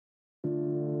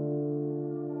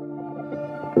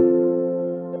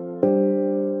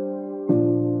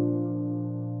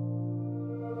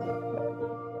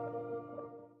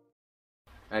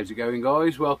How's it going,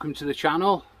 guys? Welcome to the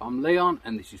channel. I'm Leon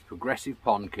and this is Progressive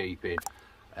Pond Keeping.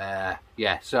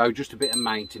 Yeah, so just a bit of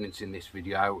maintenance in this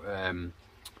video.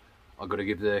 I've got to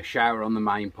give the shower on the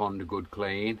main pond a good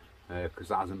clean because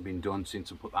that hasn't been done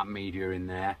since I put that media in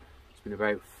there. It's been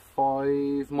about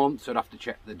 5 months. I'd have to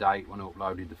check the date when I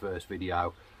uploaded the first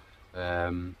video.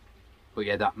 But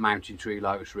yeah, that mountain tree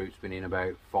lotus root's been in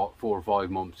about 4 or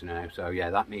 5 months now, so yeah,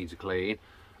 that needs a clean.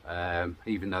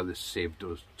 Even though the sieve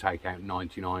does take out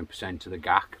 99% of the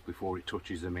gack before it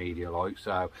touches the media, like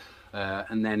so.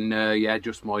 And then yeah,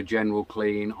 just my general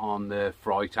clean on the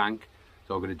fry tank.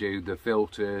 So I'm going to do the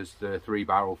filters, the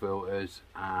 3-barrel filters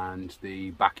and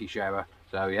the bakki shower.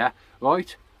 So yeah,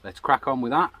 right, let's crack on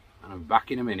with that and I'll be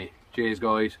back in a minute. Cheers,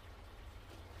 guys.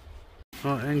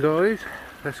 Right then, guys,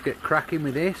 let's get cracking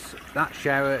with this. That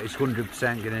shower is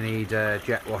 100% going to need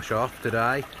jet wash off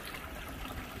today.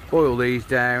 Boil these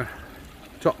down,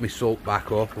 top my salt back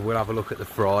up, and we'll have a look at the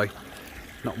fry.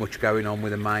 Not much going on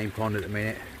with the main pond at the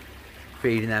minute.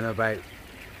 Feeding them about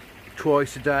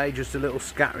twice a day, just a little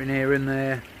scattering here and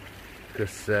there,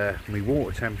 because my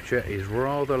water temperature is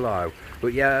rather low.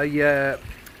 But yeah,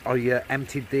 I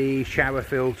emptied the shower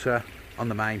filter on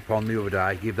the main pond the other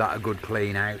day, give that a good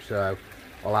clean out, so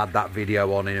I'll add that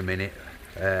video on in a minute.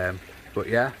 But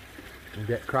yeah, we'll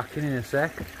get cracking in a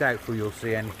sec. Doubtful you'll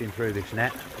see anything through this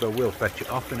net, but we'll fetch it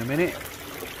off in a minute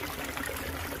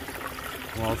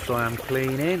whilst I am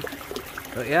cleaning.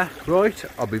 But yeah, right,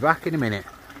 I'll be back in a minute.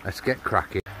 Let's get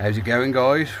cracking. How's it going,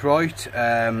 guys? Right,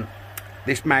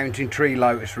 this mountain tree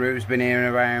lotus root has been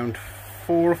here around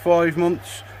 4 or 5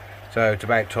 months, so it's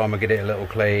about time I get it a little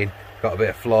clean. Got a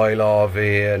bit of fly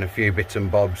larvae and a few bits and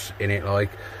bobs in it, like.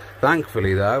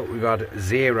 Thankfully though, we've had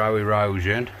 0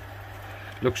 erosion.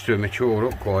 Looks to have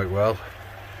matured up quite well,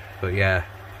 but yeah,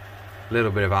 a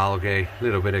little bit of algae, a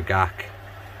little bit of gack.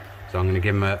 So I'm going to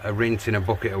give them a rinse in a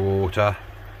bucket of water.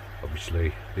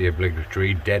 Obviously the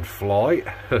obligatory dead fly.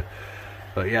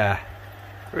 But yeah,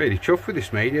 really chuffed with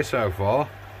this media so far.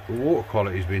 The water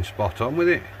quality's been spot on with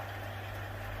it.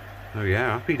 Oh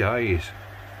yeah, happy days.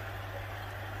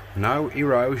 No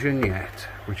erosion yet,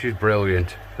 which is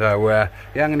brilliant. So yeah,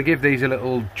 I'm going to give these a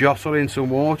little jostle in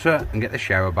some water and get the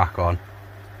shower back on.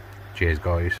 Cheers,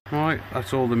 guys. Right,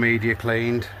 that's all the media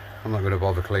cleaned. I'm not going to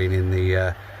bother cleaning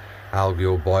the algae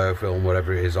or biofilm,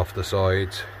 whatever it is, off the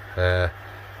sides.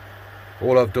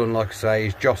 All I've done, like I say,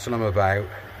 is jostle them about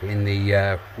in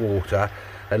the water,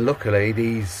 and luckily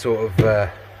these sort of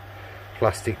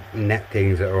plastic net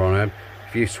things that are on them,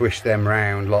 if you swish them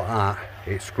round like that,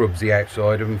 it scrubs the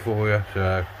outside of them for you.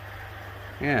 So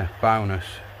yeah, bonus.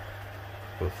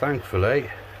 But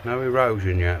thankfully no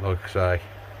erosion yet, like I say.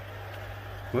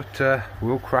 But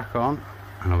we'll crack on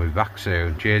and I'll be back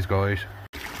soon. Cheers, guys.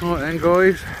 Right then,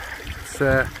 guys,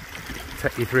 let's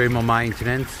take you through my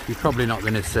maintenance. You're probably not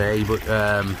going to see, but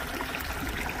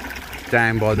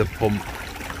down by the pump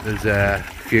there's a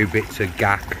few bits of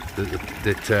gack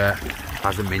that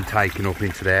hasn't been taken up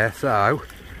into there, so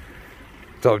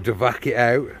time to vac it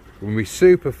out with my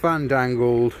super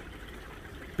fan-dangled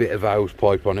bit of hose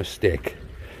pipe on a stick.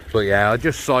 But yeah, I'll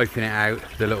just siphon it out,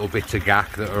 the little bits of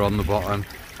gack that are on the bottom,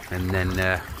 and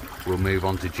then we'll move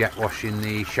on to jet washing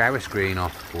the shower screen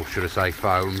off, or should I say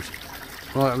foams.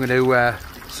 Right, I'm going to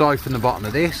siphon the bottom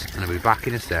of this and I'll be back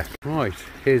in a sec. Right,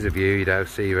 here's a view you don't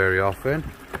see very often.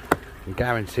 I can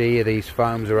guarantee you these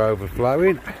foams are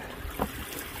overflowing.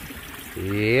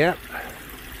 Yep.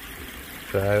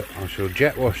 So I shall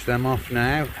jet wash them off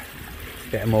now,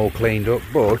 get them all cleaned up,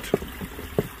 but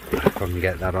if I can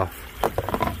get that off,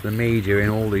 the media in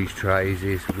all these trays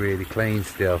is really clean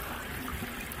still.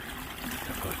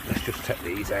 Let's just take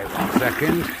these out 1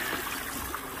 second.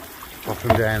 Pop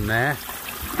them down there.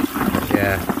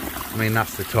 Yeah, I mean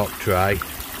that's the top tray.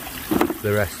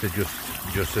 The rest are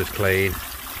just as clean.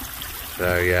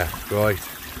 So yeah, right.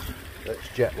 Let's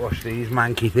jet wash these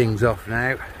manky things off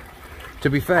now. To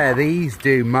be fair, these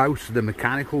do most of the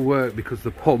mechanical work because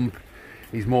the pump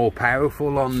is more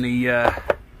powerful on the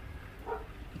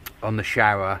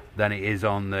shower than it is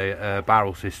on the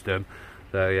barrel system.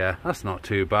 So yeah, that's not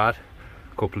too bad.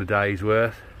 A couple of days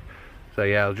worth. So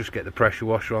yeah, I'll just get the pressure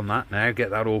washer on that now, get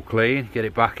that all clean, get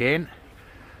it back in,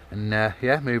 and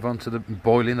yeah, move on to the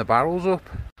boiling the barrels up.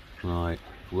 Right,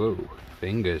 whoa,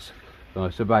 fingers.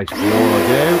 Right, so basically all I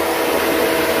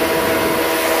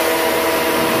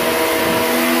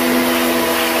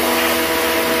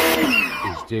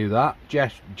do is do that,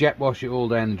 jet wash it all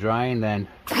down the drain, then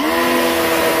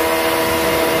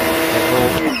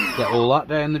get all that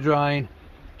down the drain,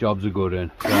 job's a good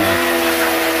one. So,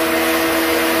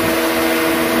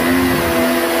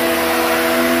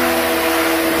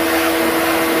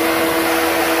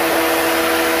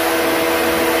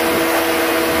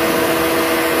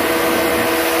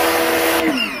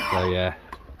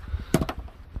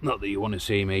 Not that you want to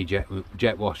see me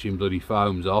jet washing bloody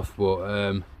foams off,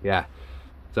 but yeah.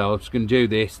 So I'm just going to do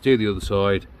this, do the other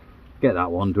side, get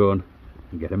that one done,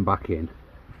 and get them back in.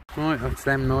 Right, that's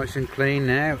them nice and clean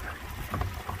now.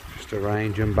 Just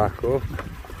arrange them back up,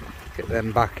 get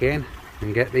them back in,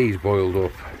 and get these boiled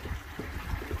up.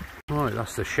 Right,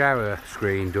 that's the shower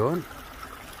screen done.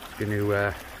 Going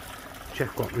to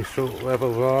check what my salt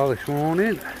levels are this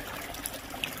morning.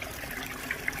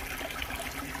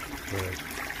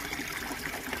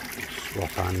 Swap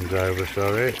hands over,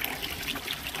 sorry.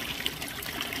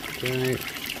 Okay.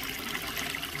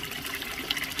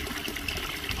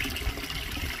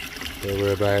 So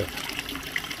we're about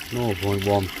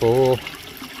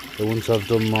 0.14. So once I've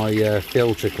done my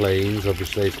filter cleans,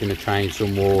 obviously it's going to change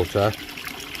some water.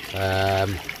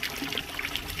 Then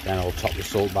I'll top the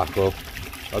salt back up.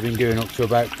 I've been doing up to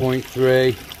about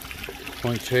 0.3,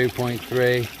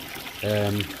 0.2,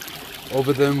 0.3.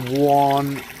 Other than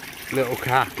one little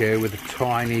cacker with a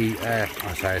tiny,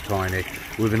 I say a tiny,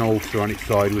 with an ulcer on its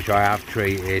side, which I have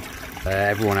treated.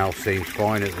 Everyone else seems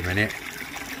fine at the minute.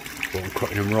 But I'm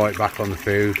cutting them right back on the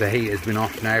food. The heat has been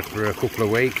off now for a couple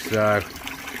of weeks, so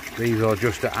these are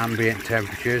just at ambient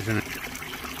temperatures. And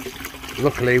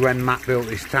luckily when Matt built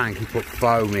this tank he put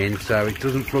foam in, so it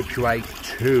doesn't fluctuate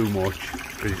too much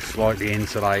because it's slightly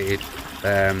insulated.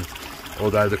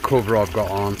 Although the cover I've got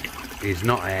on is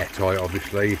not airtight,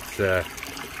 obviously.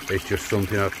 It's just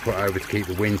something I've put over to keep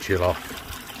the wind chill off.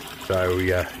 So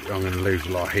yeah, I'm going to lose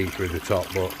a lot of heat through the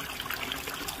top, but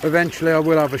eventually I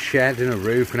will have a shed and a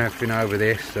roof and everything over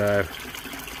this.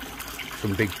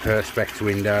 Some big perspex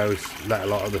windows, let a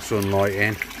lot of the sunlight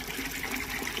in.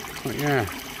 But yeah,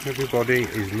 everybody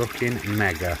is looking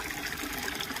mega.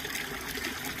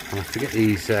 I'll have to get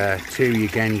these two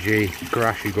Yugenji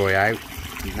Garashigoi out.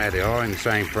 There they are in the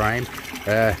same frame.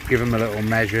 Give them a little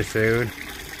measure soon.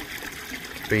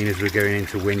 Being as we're going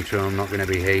into winter, I'm not going to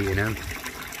be heating them.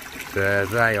 So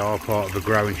they are part of a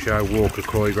growing show, Walker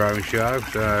Koi growing show.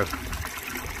 So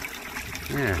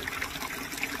yeah,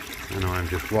 and I'm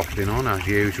just waffling on as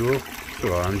usual.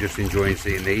 So I'm just enjoying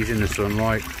seeing these in the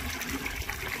sunlight.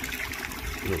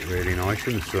 Look really nice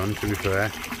in the sun, to be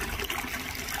fair.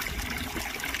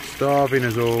 Starving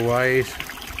as always.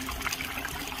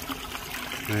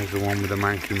 There's the one with the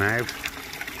manky mouth.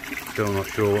 Still not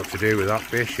sure what to do with that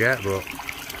fish yet, but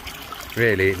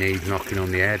really it needs knocking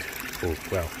on the head. Oh,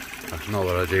 well, not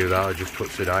that I do that, I just put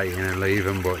sedate in and leave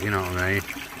them, but you know what I mean.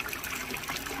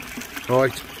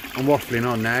 Right, I'm waffling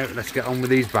on now, let's get on with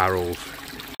these barrels.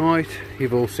 Right,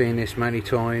 you've all seen this many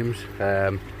times.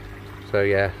 So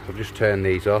yeah, I've just turned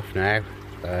these off now.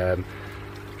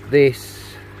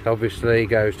 This obviously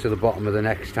goes to the bottom of the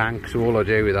next tank, so all I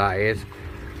do with that is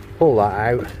pull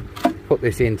that out, put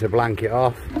this in to blank it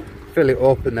off, fill it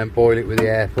up and then boil it with the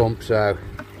air pump. So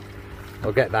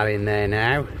I'll get that in there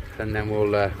now and then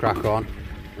we'll crack on,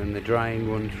 and the drain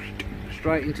runs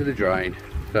straight into the drain.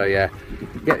 So yeah,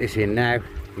 get this in now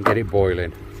and get it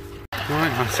boiling.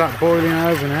 Right, I sat boiling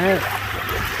over now.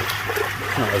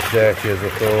 It's not as dirty as I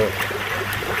thought.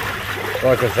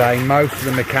 Like I say, most of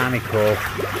the mechanical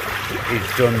is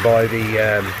done by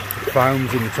the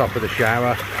foams in the top of the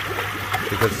shower,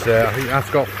 because I think that's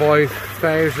got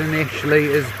 5,000-ish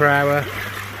litres per hour.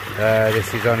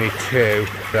 This is only 2,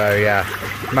 so yeah,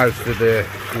 most of the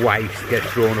waste gets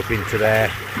drawn up into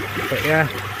there. But yeah,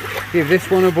 give this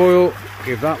one a boil,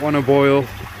 give that one a boil,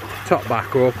 top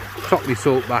back up, top my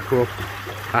salt back up,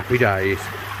 happy days.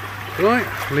 Right,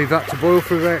 leave that to boil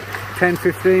for about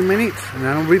 10-15 minutes and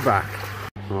then I'll be back.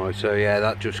 Right, so yeah,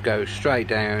 that just goes straight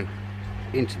down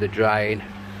into the drain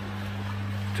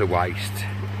to waste.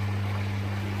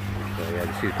 So yeah,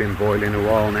 this has been boiling a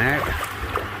while now.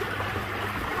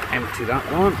 Empty that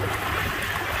one.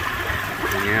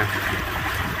 And yeah,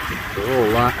 so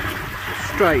all that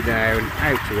straight down,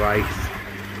 out to waste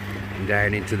and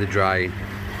down into the drain.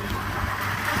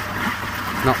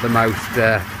 Not the most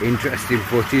interesting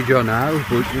footage, I know,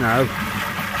 but you know,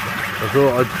 I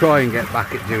thought I'd try and get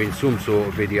back at doing some sort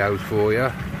of videos for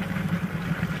you.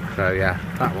 So yeah,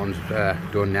 that one's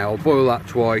done now. I'll boil that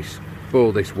twice,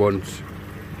 boil this once,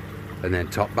 and then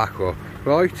top back up.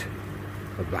 Right,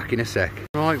 I'll be back in a sec.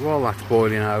 Right, while that's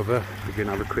boiling over, we can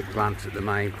have a quick glance at the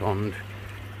main pond.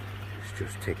 It's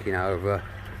just ticking over.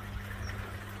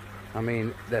 I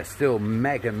mean, they're still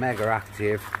mega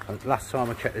active. Last time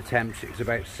I checked the temps, it was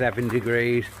about 7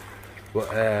 degrees.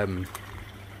 But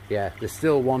yeah, they're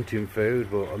still wanting food,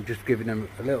 but I'm just giving them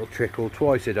a little trickle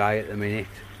twice a day at the minute,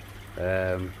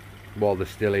 while they're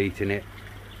still eating it.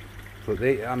 But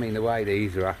I mean, the way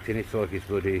these are acting, it's like it's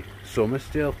bloody summer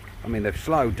still. I mean, they've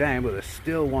slowed down, but they're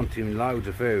still wanting loads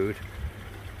of food.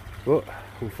 But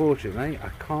unfortunately I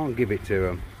can't give it to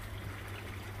them.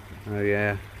 Oh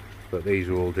yeah, but these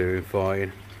are all doing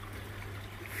fine.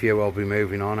 A few I'll be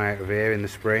moving on out of here in the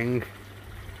spring,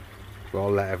 but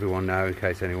I'll let everyone know in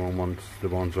case anyone wants the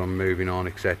ones I'm moving on,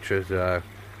 etc. So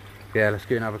yeah, let's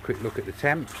go and have a quick look at the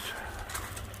temps.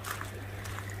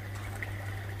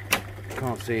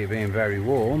 Can't see it being very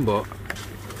warm, but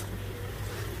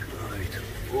right.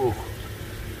 Oh,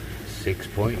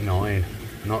 6.9,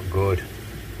 not good.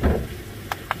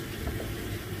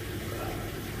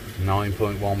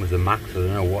 9.1 was the max. I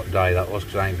don't know what day that was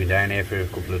because I ain't been down here for a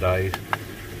couple of days.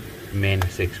 Min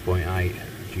 6.8.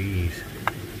 Jeez,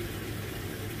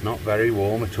 not very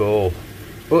warm at all.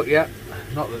 But yeah,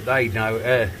 not that they'd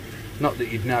know, not that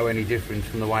you'd know any difference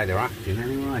from the way they're acting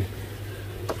anyway.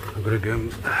 I'm gonna go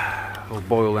and I'll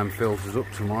boil them filters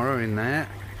up tomorrow in there,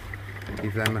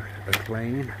 give them a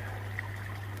clean.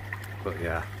 But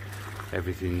yeah,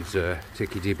 everything's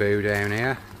tickety-boo down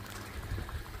here.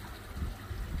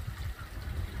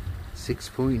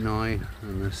 6.9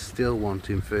 and they're still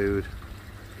wanting food.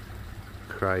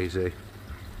 Crazy,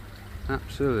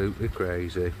 absolutely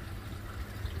crazy.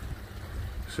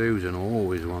 Susan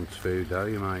always wants food though,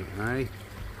 you mate, eh?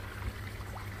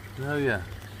 Oh yeah.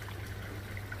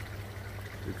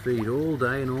 You'd feed all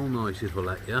day and all night if I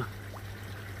let you,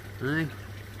 eh?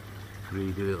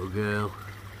 Greedy little girl.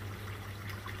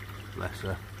 Bless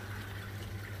her.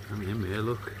 I'm in here,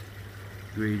 look.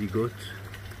 Greedy guts.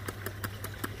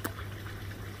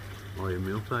 Buy a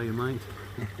milk, are you, mate?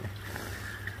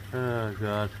 Oh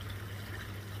God.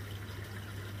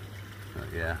 But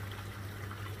yeah.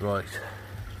 Right.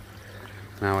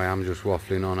 Now I am just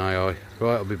waffling on, aye.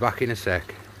 Right, I'll be back in a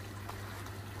sec.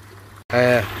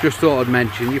 Just thought I'd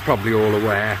mention, you're probably all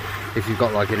aware, if you've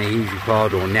got like an Easy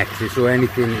Pod or Nexus or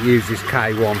anything that uses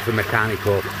K1 for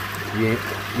mechanical,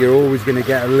 you're always going to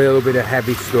get a little bit of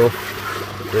heavy stuff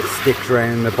that sticks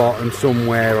around the bottom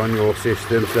somewhere on your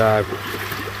system, so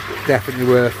definitely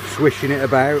worth swishing it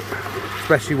about,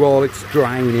 especially while it's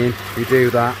draining. You do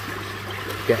that,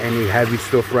 get any heavy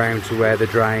stuff round to where the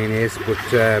drain is. But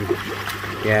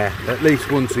yeah, at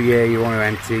least once a year you want to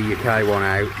empty your K1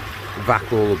 out,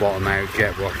 vac all the bottom out,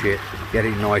 jet wash it, get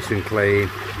it nice and clean.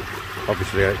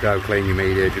 Obviously don't clean your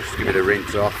media, just give it a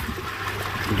rinse off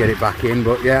and get it back in.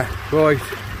 But yeah, right,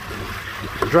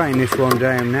 drain this one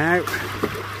down now,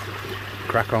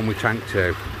 crack on with tank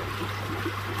 2.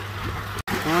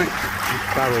 Right,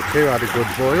 barrel 2 had a good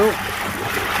boil,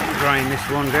 drain this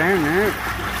one down now.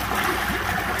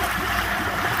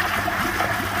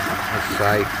 As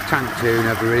I say, tank 2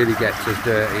 never really gets as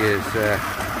dirty as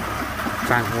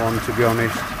tank 1, to be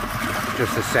honest.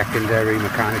 Just a secondary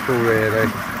mechanical really,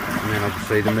 and then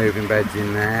obviously the moving beds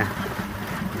in there.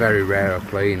 Very rare I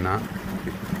clean that,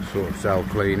 sort of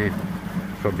self-cleaning,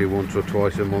 probably once or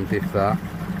twice a month if that.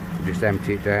 Just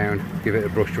empty it down, give it a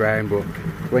brush round, but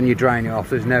when you drain it off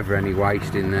there's never any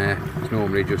waste in there. It's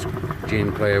normally just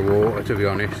gin clear water, to be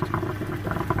honest.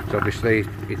 So obviously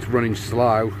it's running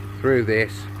slow through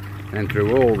this and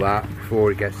through all that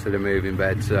before it gets to the moving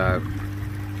bed. So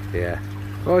yeah,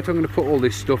 right, I'm going to put all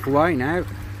this stuff away now,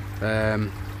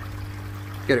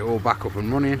 get it all back up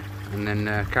and running, and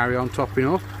then carry on topping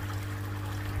up.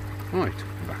 Right,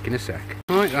 back in a sec.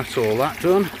 Right, that's all that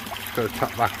done. Got to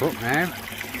top back up now.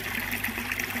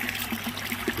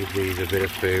 Give these a bit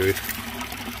of food.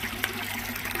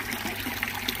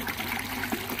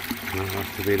 That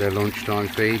has to be the lunchtime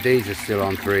feed. These are still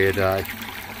on 3 a day.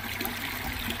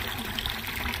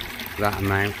 That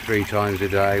amount 3 times a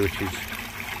day, which is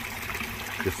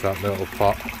just that little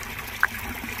pot.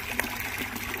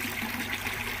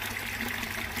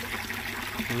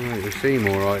 Right, we seem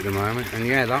alright at the moment, and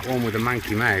yeah, that one with the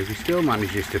manky mouth, he still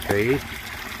manages to feed.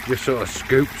 Just sort of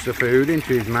scoops the food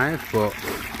into his mouth, but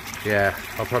yeah,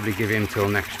 I'll probably give him till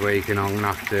next week, and I'm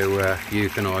gonna have to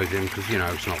euthanise him, because you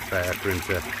know it's not fair for him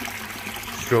to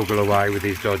struggle away with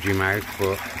his dodgy mouth.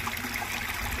 But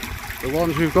the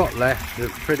ones we've got left are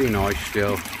pretty nice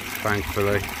still,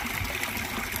 thankfully.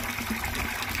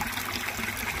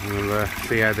 We'll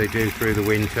see how they do through the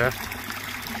winter.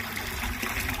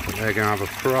 But they're going to have a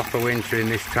proper winter in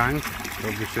this tank.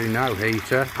 Obviously no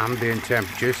heater, ambient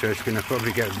temperature, so it's going to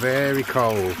probably get very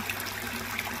cold.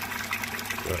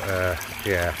 But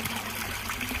yeah,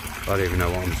 I don't even know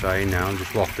what I'm saying now. I'm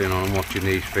just waffling on and watching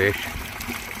these fish.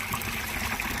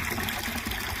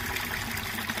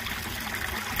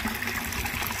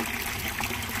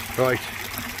 Right,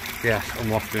 yes, I'm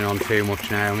waffling on too much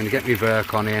now. I'm going to get my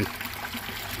Vercon in,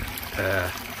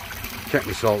 check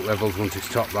my salt levels once it's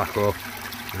topped back up,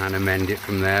 and amend it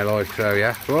from there, like so.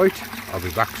 Yeah, right, I'll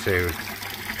be back soon.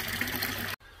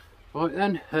 Right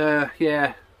then,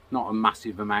 yeah, not a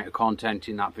massive amount of content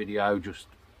in that video, just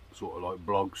sort of like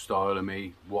blog style of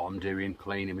me, what I'm doing,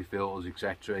 cleaning my filters,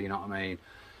 etc. You know what I mean?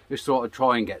 Just sort of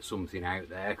try and get something out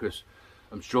there, because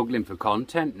I'm struggling for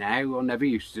content now. I never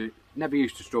used to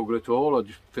struggle at all. I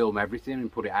just film everything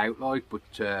and put it out like.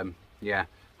 But yeah,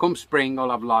 come spring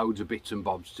I'll have loads of bits and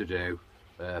bobs to do,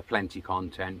 plenty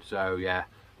content. So yeah,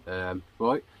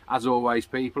 right, as always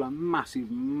people, a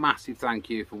massive thank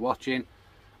you for watching,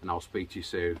 and I'll speak to you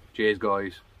soon. Cheers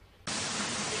guys.